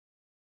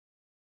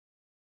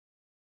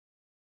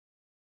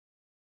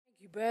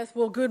You, Beth.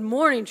 Well, good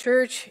morning,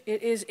 church.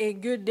 It is a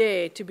good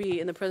day to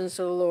be in the presence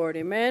of the Lord.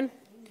 Amen?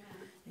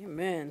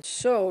 Amen.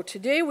 So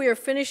today we are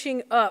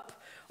finishing up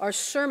our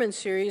sermon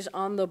series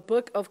on the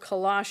book of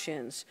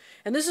Colossians.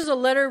 And this is a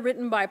letter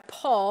written by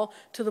Paul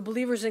to the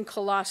believers in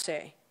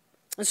Colossae.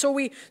 And so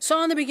we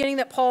saw in the beginning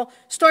that Paul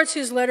starts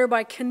his letter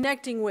by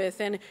connecting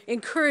with and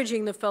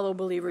encouraging the fellow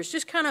believers,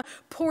 just kind of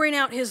pouring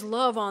out his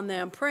love on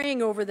them,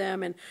 praying over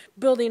them, and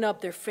building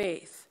up their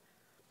faith.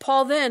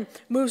 Paul then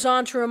moves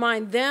on to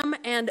remind them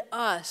and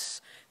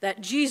us that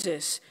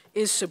Jesus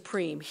is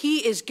supreme.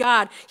 He is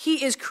God.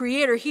 He is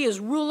creator. He is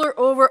ruler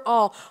over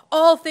all.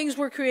 All things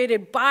were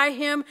created by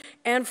him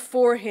and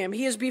for him.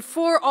 He is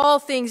before all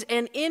things,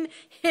 and in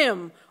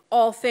him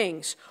all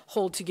things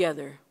hold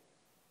together.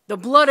 The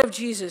blood of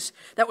Jesus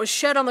that was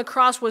shed on the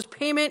cross was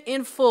payment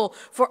in full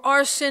for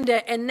our sin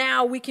debt, and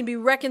now we can be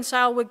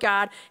reconciled with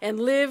God and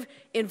live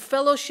in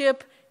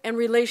fellowship and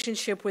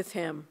relationship with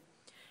him.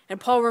 And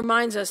Paul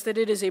reminds us that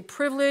it is a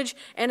privilege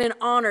and an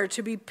honor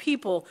to be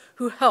people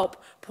who help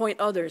point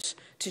others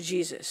to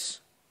Jesus.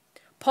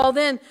 Paul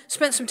then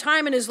spent some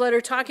time in his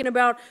letter talking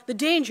about the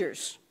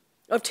dangers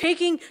of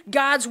taking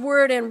God's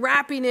word and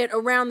wrapping it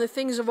around the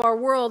things of our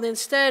world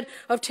instead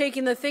of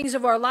taking the things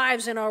of our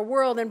lives and our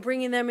world and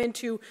bringing them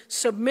into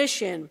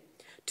submission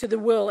to the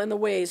will and the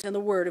ways and the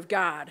word of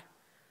God.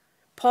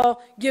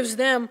 Paul gives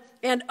them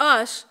and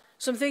us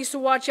some things to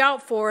watch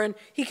out for, and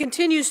he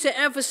continues to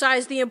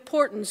emphasize the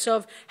importance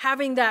of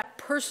having that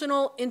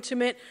personal,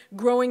 intimate,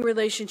 growing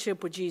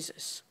relationship with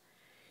Jesus.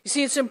 You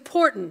see, it's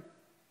important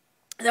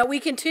that we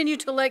continue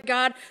to let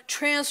God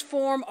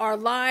transform our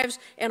lives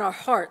and our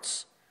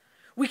hearts.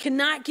 We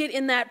cannot get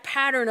in that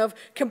pattern of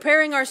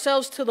comparing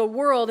ourselves to the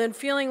world and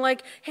feeling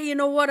like, hey, you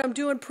know what, I'm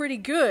doing pretty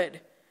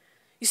good.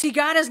 You see,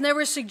 God has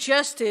never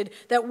suggested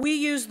that we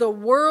use the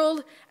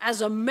world as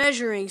a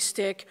measuring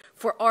stick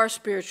for our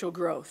spiritual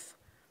growth.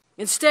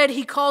 Instead,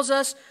 he calls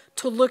us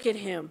to look at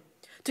him,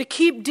 to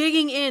keep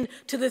digging in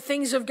to the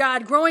things of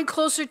God, growing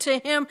closer to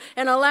him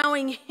and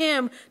allowing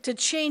him to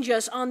change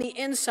us on the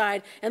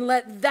inside and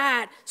let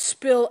that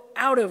spill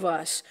out of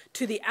us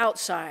to the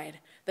outside,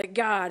 that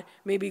God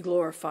may be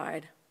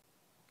glorified.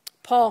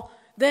 Paul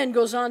then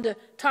goes on to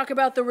talk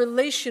about the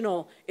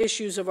relational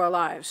issues of our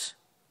lives,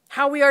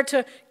 how we are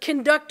to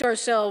conduct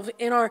ourselves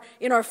in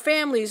our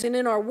families and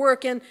in our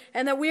work, and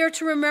that we are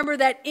to remember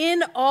that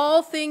in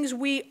all things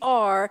we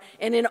are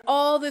and in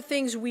all the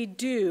things we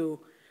do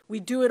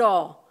it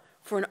all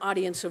for an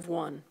audience of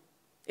one.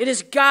 It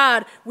is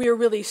God we are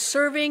really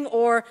serving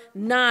or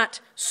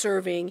not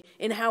serving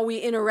in how we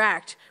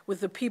interact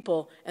with the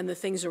people and the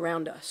things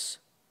around us.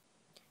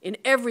 In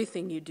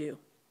everything you do,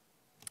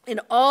 in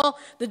all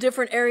the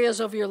different areas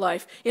of your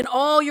life, in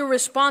all your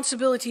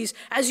responsibilities,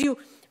 as you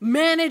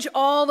manage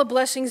all the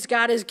blessings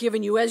God has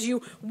given you, as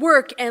you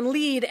work and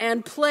lead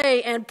and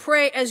play and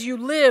pray, as you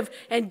live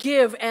and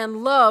give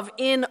and love,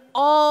 in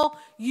all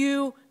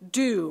you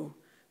do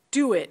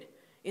it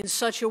in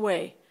such a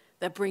way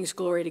that brings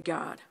glory to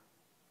God.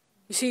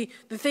 You see,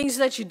 the things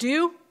that you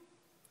do,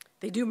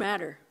 they do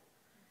matter,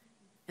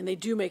 and they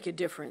do make a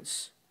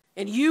difference.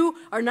 And you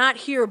are not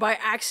here by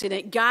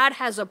accident. God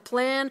has a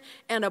plan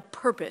and a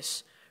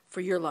purpose for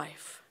your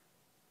life.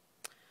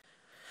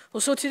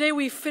 Well, so today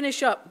we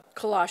finish up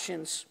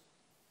Colossians,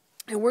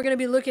 and we're going to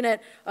be looking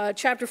at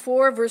chapter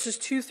 4, verses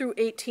 2 through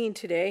 18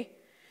 today.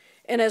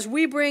 And as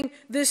we bring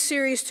this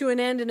series to an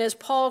end, and as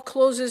Paul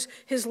closes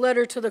his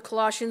letter to the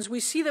Colossians, we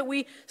see that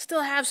we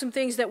still have some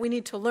things that we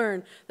need to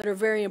learn that are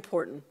very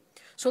important.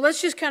 So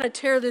let's just kind of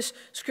tear this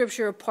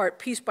scripture apart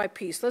piece by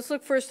piece. Let's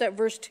look first at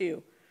verse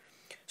 2.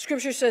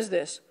 Scripture says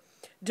this: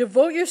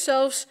 "Devote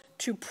yourselves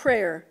to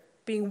prayer,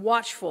 being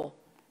watchful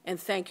and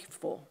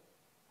thankful."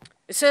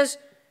 It says,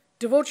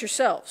 devote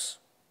yourselves.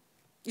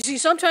 You see,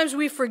 sometimes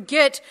we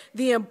forget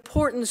the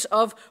importance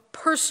of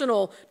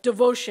personal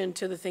devotion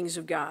to the things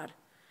of God.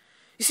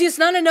 You see, it's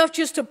not enough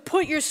just to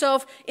put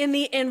yourself in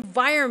the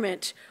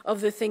environment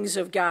of the things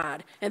of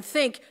God and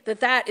think that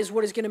that is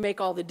what is going to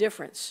make all the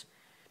difference.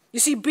 You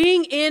see,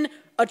 being in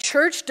a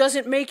church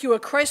doesn't make you a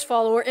Christ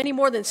follower any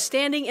more than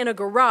standing in a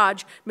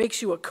garage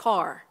makes you a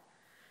car.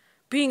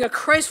 Being a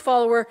Christ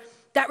follower,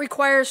 that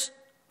requires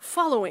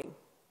following,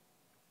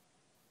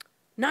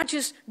 not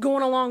just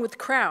going along with the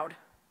crowd.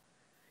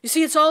 You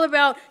see, it's all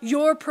about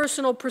your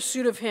personal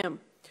pursuit of him,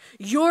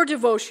 your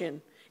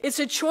devotion. It's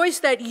a choice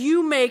that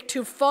you make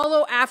to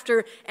follow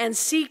after and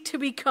seek to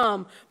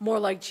become more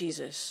like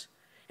Jesus.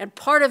 And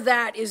part of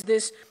that is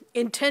this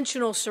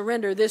intentional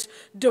surrender, this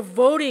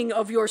devoting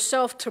of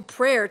yourself to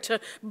prayer, to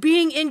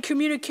being in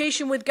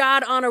communication with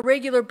God on a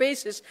regular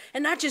basis,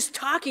 and not just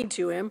talking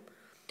to him,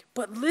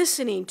 but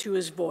listening to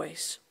his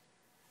voice.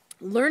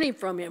 Learning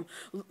from him,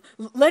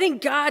 letting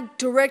God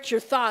direct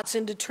your thoughts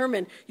and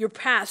determine your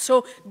path.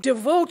 So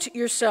devote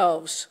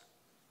yourselves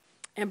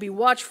and be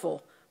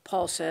watchful,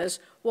 Paul says.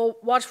 Well,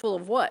 watchful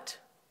of what?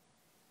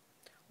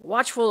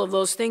 Watchful of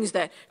those things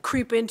that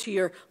creep into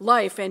your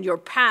life and your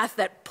path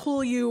that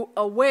pull you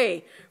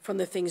away from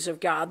the things of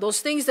God.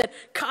 Those things that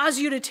cause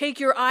you to take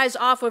your eyes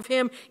off of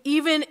him,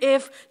 even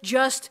if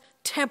just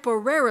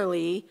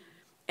temporarily,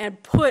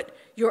 and put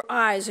your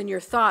eyes and your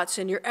thoughts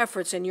and your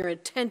efforts and your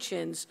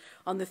intentions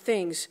on the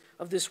things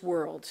of this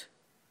world.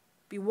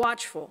 Be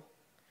watchful,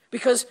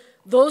 because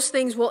those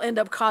things will end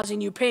up causing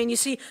you pain. You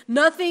see,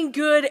 nothing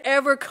good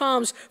ever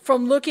comes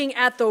from looking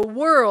at the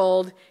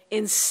world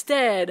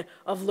instead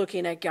of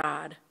looking at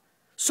God.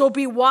 So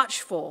be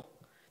watchful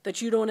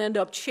that you don't end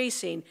up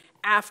chasing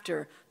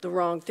after the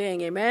wrong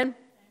thing. Amen?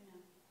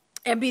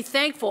 And be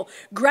thankful.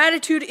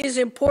 Gratitude is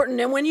important.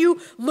 And when you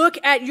look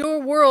at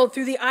your world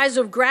through the eyes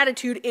of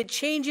gratitude, it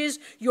changes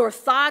your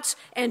thoughts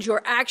and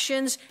your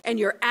actions and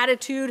your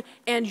attitude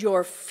and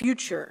your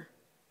future.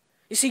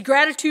 You see,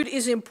 gratitude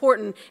is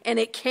important, and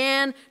it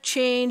can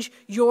change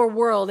your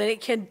world, and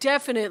it can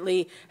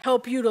definitely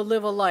help you to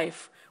live a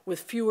life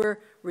with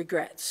fewer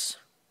regrets.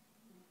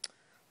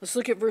 Let's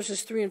look at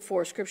verses 3 and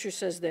 4. Scripture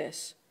says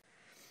this,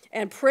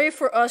 "And pray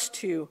for us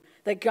too,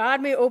 that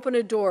God may open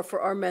a door for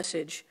our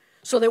message,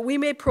 so that we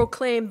may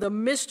proclaim the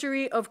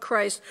mystery of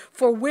Christ,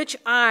 for which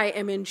I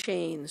am in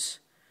chains.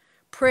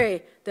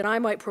 Pray that I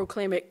might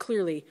proclaim it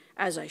clearly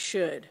as I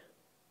should."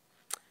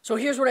 So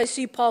here's what I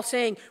see Paul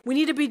saying. We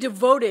need to be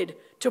devoted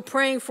to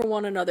praying for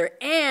one another.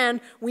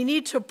 And we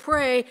need to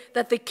pray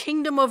that the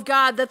kingdom of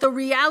God, that the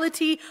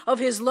reality of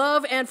his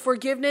love and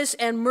forgiveness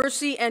and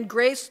mercy and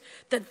grace,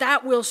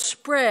 that will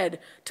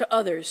spread to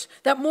others.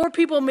 That more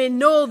people may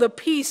know the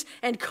peace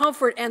and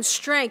comfort and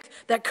strength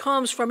that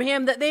comes from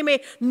him. That they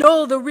may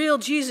know the real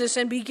Jesus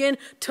and begin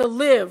to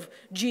live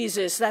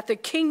Jesus. That the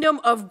kingdom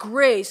of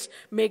grace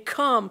may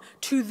come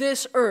to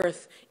this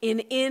earth in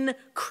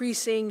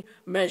increasing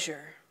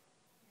measure.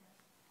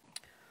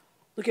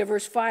 Look at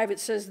verse 5. It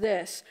says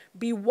this,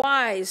 "Be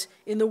wise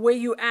in the way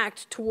you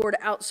act toward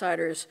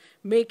outsiders.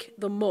 Make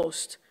the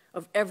most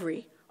of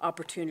every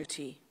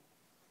opportunity."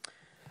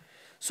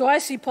 So I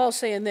see Paul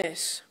saying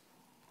this.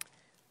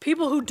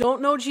 People who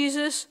don't know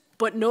Jesus,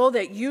 but know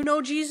that you know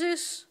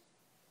Jesus,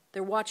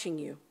 they're watching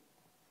you.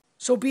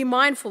 So be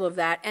mindful of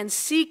that and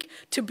seek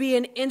to be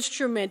an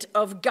instrument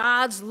of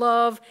God's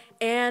love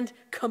and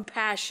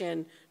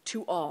compassion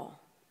to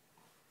all.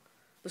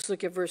 Let's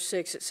look at verse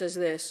 6. It says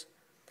this,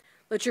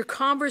 "Let your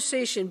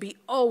conversation be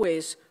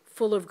always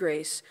full of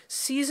grace,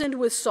 seasoned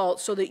with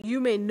salt, so that you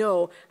may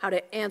know how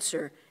to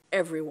answer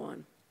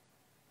everyone."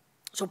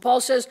 So Paul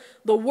says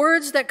the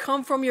words that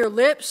come from your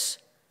lips,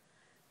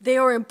 they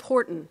are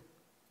important.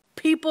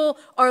 People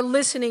are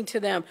listening to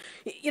them.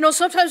 You know,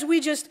 sometimes we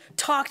just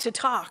talk to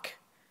talk,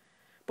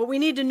 but we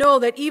need to know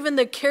that even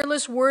the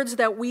careless words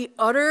that we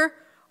utter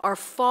are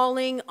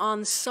falling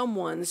on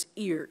someone's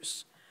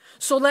ears.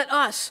 So let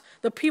us,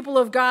 the people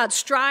of God,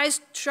 strive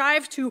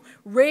to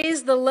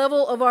raise the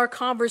level of our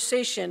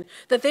conversation,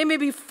 that they may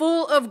be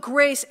full of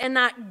grace and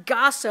not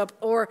gossip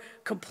or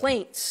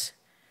complaints.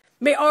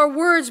 May our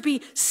words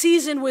be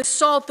seasoned with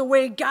salt the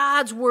way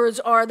God's words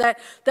are, that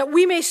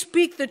we may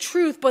speak the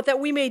truth, but that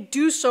we may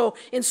do so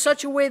in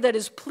such a way that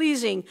is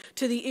pleasing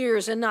to the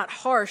ears and not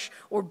harsh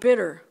or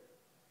bitter.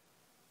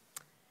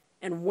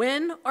 And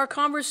when our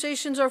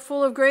conversations are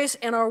full of grace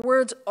and our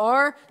words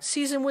are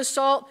seasoned with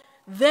salt,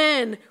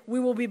 then we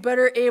will be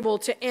better able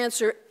to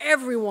answer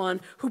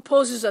everyone who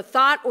poses a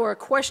thought or a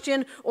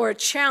question or a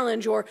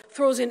challenge or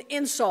throws an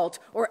insult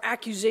or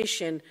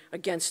accusation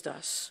against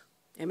us.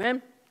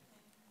 Amen?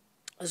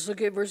 Let's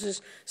look at verses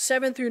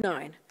 7 through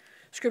 9.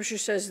 Scripture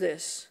says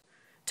this,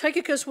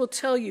 "Tychicus will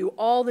tell you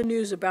all the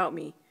news about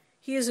me.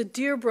 He is a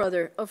dear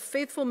brother, a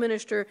faithful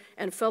minister,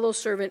 and fellow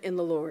servant in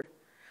the Lord.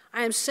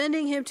 I am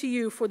sending him to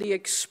you for the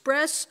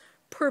express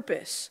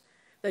purpose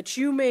that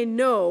you may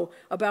know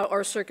about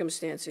our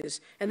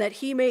circumstances, and that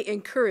he may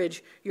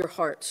encourage your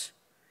hearts.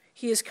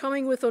 He is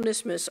coming with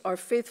Onesimus, our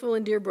faithful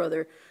and dear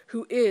brother,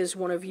 who is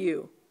one of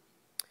you.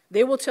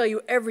 They will tell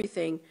you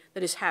everything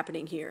that is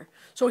happening here."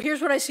 So here's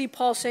what I see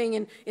Paul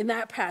saying in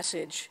that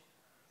passage.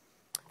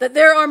 That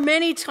there are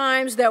many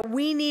times that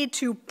we need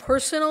to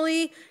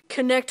personally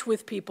connect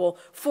with people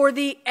for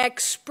the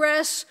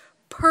express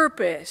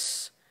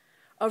purpose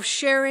of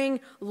sharing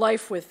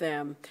life with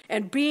them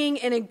and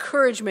being an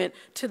encouragement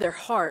to their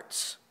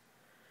hearts.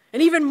 And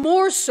even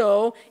more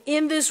so,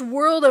 in this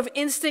world of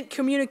instant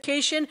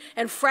communication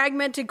and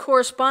fragmented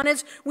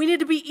correspondence, we need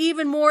to be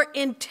even more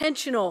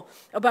intentional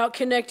about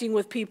connecting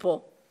with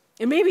people.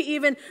 And maybe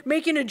even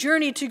making a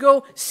journey to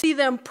go see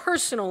them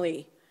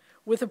personally,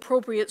 with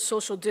appropriate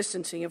social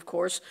distancing, of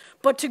course,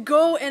 but to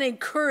go and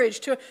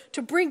encourage,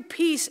 to bring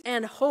peace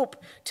and hope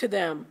to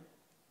them.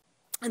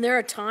 And there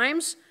are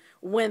times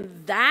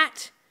when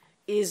that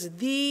is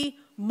the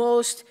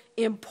most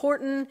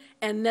important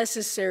and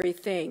necessary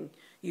thing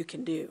you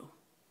can do.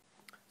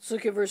 Let's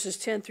look at verses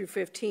 10 through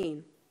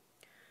 15.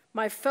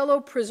 "My fellow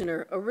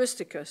prisoner,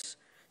 Aristarchus,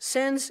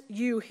 sends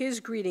you his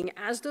greeting,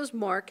 as does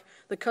Mark,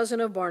 the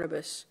cousin of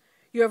Barnabas.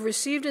 You have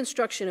received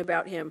instruction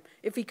about him.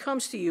 If he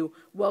comes to you,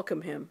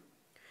 welcome him.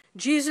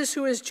 Jesus,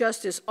 who is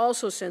justice,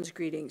 also sends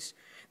greetings.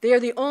 They are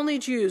the only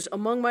Jews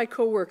among my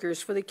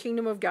co-workers for the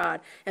kingdom of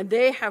God, and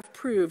they have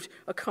proved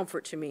a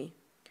comfort to me.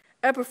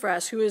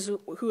 Epaphras, who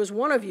is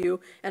one of you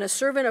and a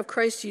servant of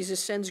Christ Jesus,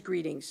 sends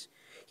greetings.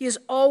 He is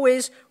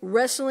always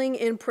wrestling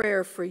in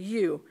prayer for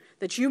you,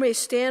 that you may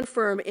stand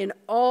firm in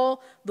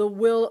all the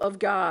will of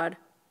God.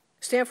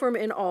 Stand firm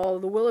in all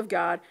the will of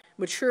God,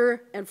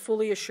 mature and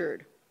fully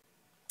assured.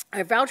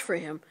 I vouch for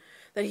him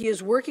that he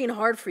is working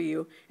hard for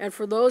you and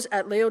for those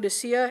at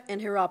Laodicea and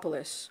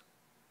Hierapolis.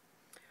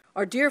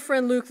 Our dear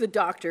friend Luke the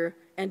doctor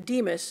and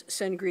Demas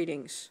send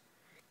greetings.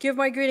 Give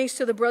my greetings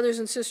to the brothers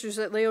and sisters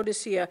at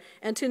Laodicea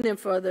and to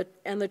Nympha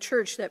and the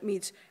church that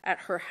meets at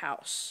her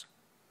house.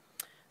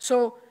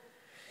 So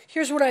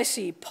here's what I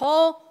see.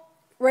 Paul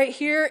right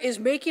here is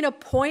making a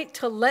point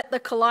to let the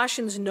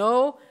Colossians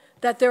know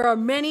that there are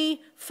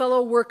many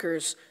fellow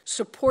workers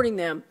supporting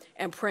them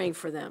and praying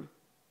for them.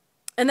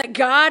 And that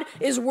God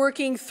is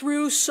working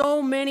through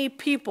so many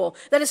people,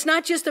 that it's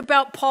not just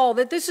about Paul,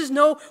 that this is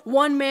no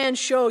one-man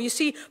show. You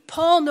see,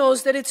 Paul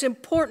knows that it's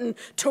important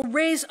to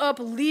raise up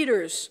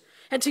leaders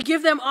and to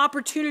give them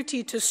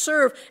opportunity to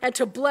serve and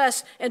to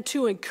bless and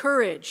to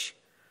encourage.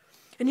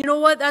 And you know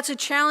what? That's a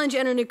challenge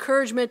and an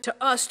encouragement to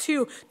us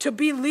too, to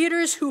be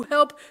leaders who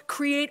help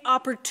create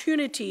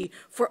opportunity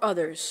for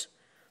others.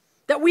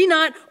 That we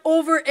not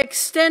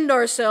overextend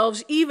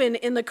ourselves even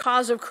in the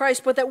cause of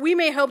Christ, but that we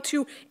may help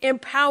to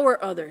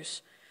empower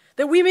others.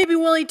 That we may be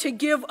willing to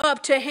give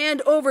up, to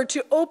hand over,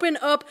 to open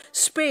up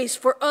space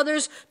for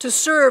others to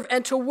serve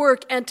and to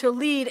work and to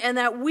lead, and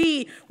that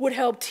we would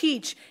help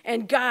teach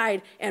and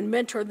guide and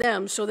mentor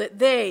them so that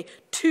they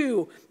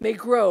too may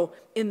grow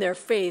in their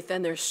faith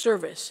and their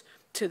service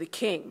to the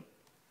King.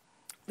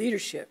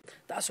 Leadership,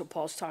 that's what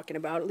Paul's talking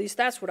about. At least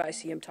that's what I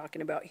see him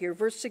talking about here.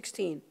 Verse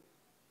 16.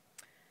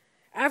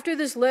 After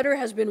this letter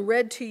has been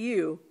read to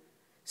you,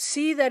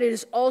 see that it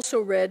is also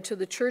read to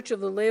the church of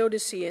the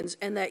Laodiceans,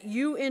 and that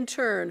you in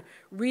turn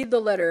read the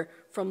letter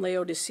from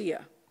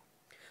Laodicea.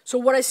 So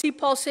what I see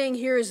Paul saying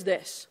here is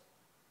this.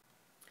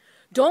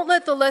 Don't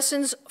let the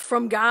lessons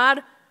from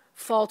God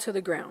fall to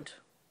the ground.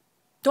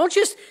 Don't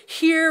just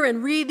hear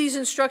and read these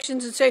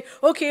instructions and say,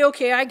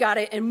 okay, I got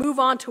it, and move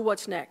on to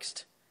what's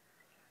next.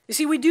 You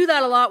see, we do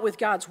that a lot with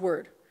God's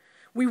word.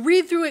 We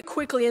read through it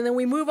quickly and then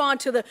we move on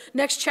to the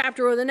next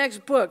chapter or the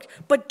next book.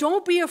 But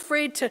don't be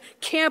afraid to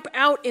camp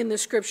out in the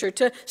scripture,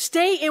 to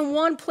stay in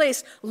one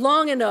place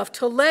long enough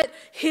to let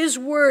his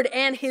word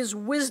and his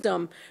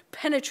wisdom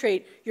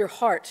penetrate your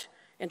heart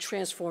and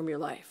transform your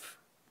life.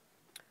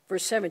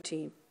 Verse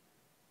 17.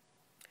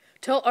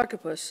 Tell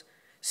Archippus,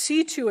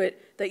 see to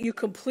it that you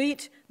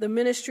complete the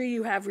ministry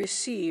you have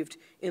received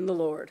in the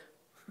Lord.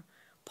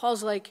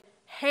 Paul's like,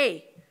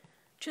 hey,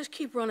 just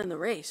keep running the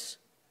race.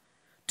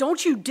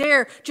 Don't you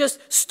dare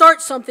just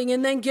start something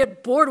and then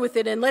get bored with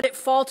it and let it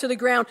fall to the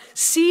ground.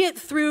 See it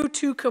through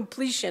to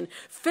completion.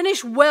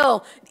 Finish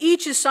well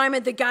each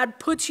assignment that God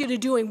puts you to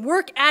doing.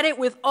 Work at it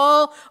with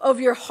all of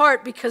your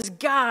heart, because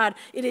God,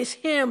 it is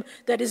him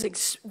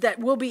that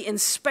will be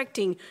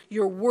inspecting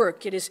your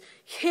work. It is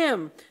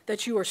him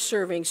that you are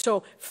serving.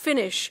 So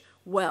finish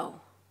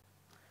well.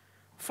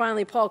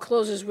 Finally, Paul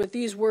closes with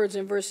these words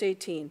in verse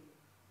 18.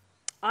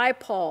 I,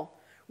 Paul,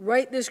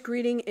 write this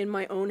greeting in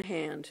my own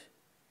hand.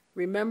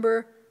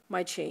 Remember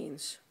my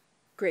chains.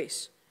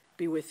 Grace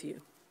be with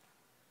you.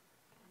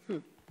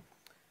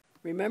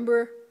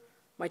 Remember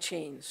my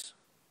chains.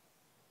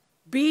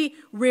 Be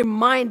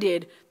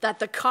reminded that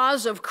the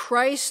cause of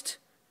Christ,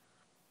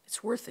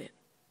 it's worth it.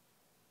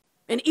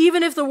 And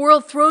even if the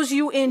world throws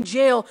you in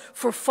jail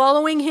for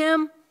following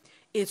him,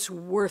 it's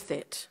worth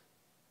it.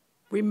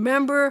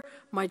 Remember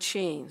my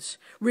chains.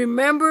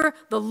 Remember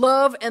the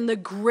love and the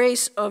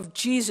grace of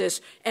Jesus.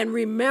 And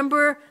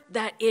remember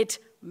that it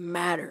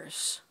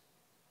matters.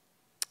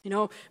 You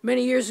know,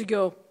 many years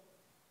ago,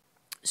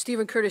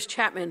 Stephen Curtis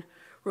Chapman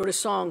wrote a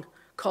song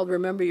called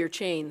Remember Your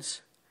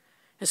Chains.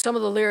 And some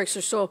of the lyrics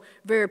are so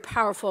very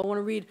powerful. I want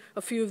to read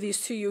a few of these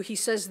to you. He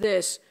says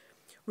this,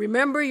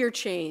 remember your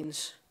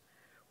chains.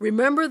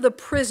 Remember the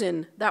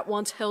prison that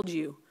once held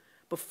you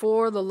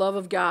before the love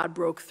of God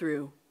broke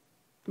through.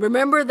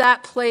 Remember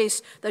that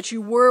place that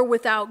you were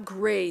without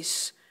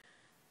grace.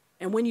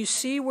 And when you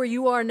see where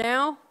you are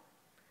now,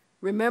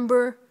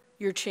 remember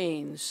your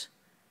chains.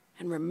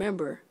 And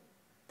remember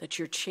that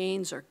your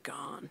chains are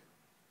gone.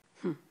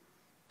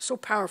 So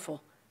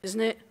powerful, isn't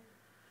it?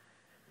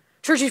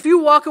 Church, if you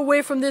walk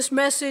away from this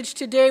message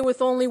today with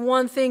only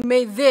one thing,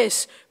 may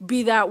this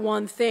be that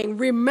one thing.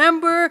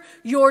 Remember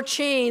your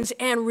chains,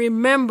 and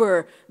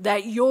remember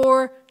that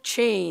your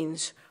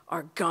chains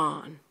are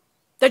gone.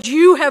 That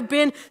you have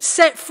been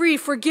set free,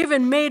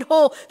 forgiven, made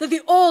whole. That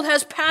the old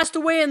has passed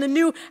away and the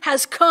new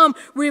has come.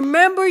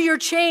 Remember your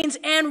chains,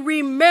 and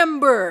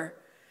remember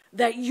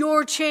that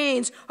your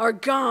chains are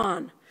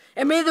gone.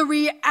 And may the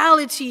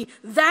reality,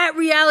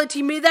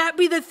 may that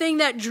be the thing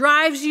that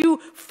drives you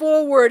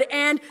forward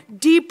and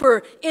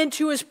deeper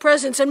into his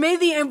presence. And may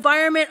the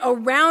environment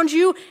around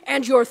you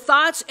and your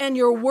thoughts and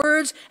your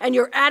words and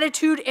your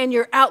attitude and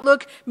your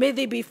outlook, may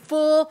they be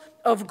full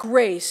of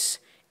grace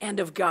and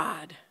of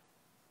God.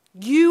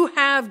 You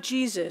have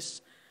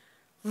Jesus.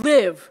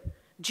 Live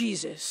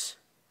Jesus.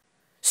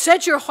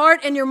 Set your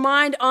heart and your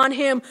mind on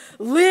him.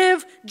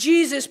 Live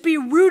Jesus. Be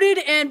rooted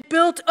and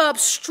built up,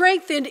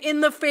 strengthened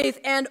in the faith,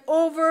 and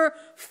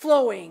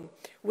overflowing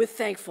with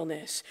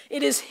thankfulness.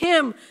 It is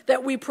him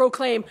that we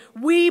proclaim.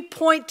 We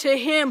point to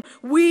him.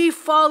 We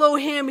follow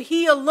him.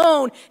 He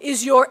alone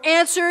is your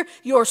answer,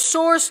 your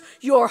source,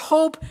 your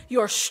hope,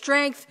 your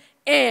strength,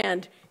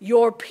 and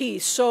your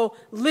peace. So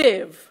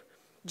live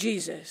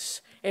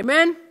Jesus.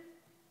 Amen?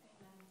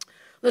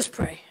 Let's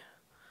pray.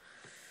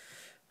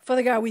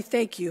 Father God, we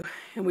thank you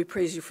and we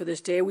praise you for this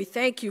day. We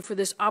thank you for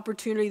this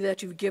opportunity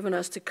that you've given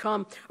us to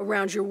come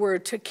around your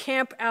word, to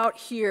camp out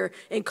here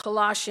in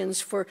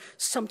Colossians for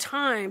some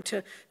time,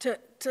 to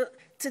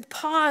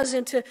pause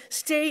and to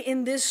stay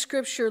in this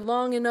scripture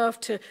long enough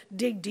to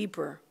dig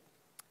deeper,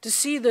 to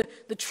see the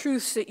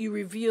truths that you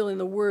reveal in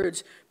the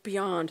words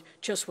beyond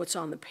just what's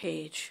on the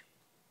page.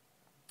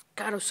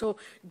 God, I'm so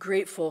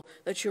grateful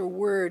that your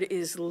word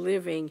is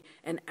living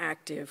and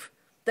active.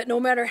 That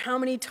no matter how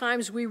many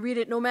times we read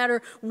it, no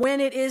matter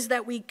when it is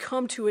that we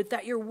come to it,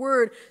 that your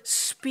word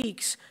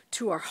speaks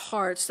to our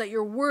hearts, that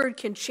your word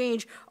can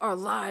change our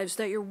lives,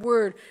 that your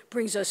word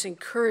brings us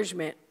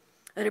encouragement,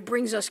 that it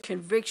brings us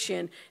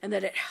conviction, and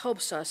that it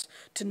helps us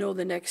to know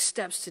the next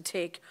steps to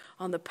take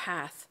on the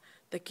path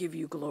that give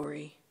you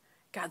glory.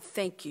 God,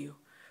 thank you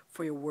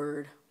for your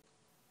word.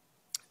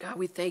 God,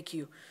 we thank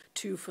you,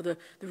 too, for the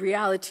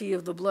reality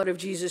of the blood of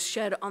Jesus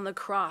shed on the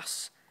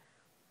cross,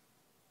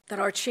 that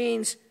our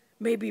chains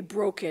may be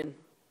broken,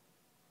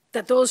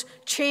 that those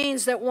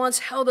chains that once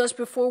held us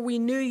before we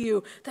knew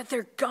you, that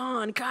they're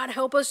gone. God,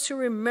 help us to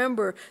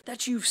remember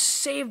that you've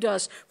saved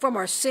us from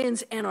our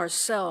sins and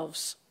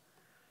ourselves.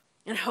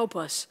 And help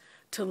us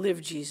to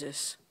live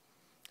Jesus.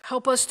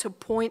 Help us to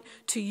point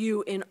to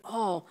you in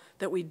all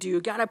that we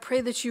do. God, I pray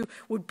that you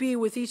would be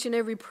with each and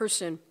every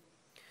person,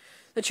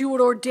 that you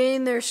would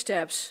ordain their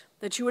steps,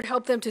 that you would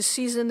help them to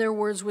season their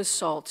words with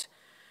salt,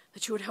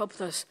 that you would help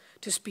us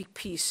to speak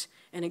peace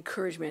and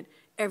encouragement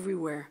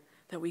everywhere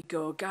that we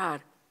go.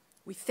 God,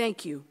 we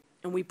thank you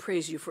and we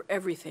praise you for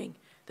everything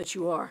that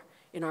you are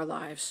in our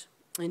lives.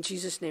 In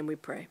Jesus' name we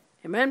pray.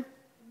 Amen.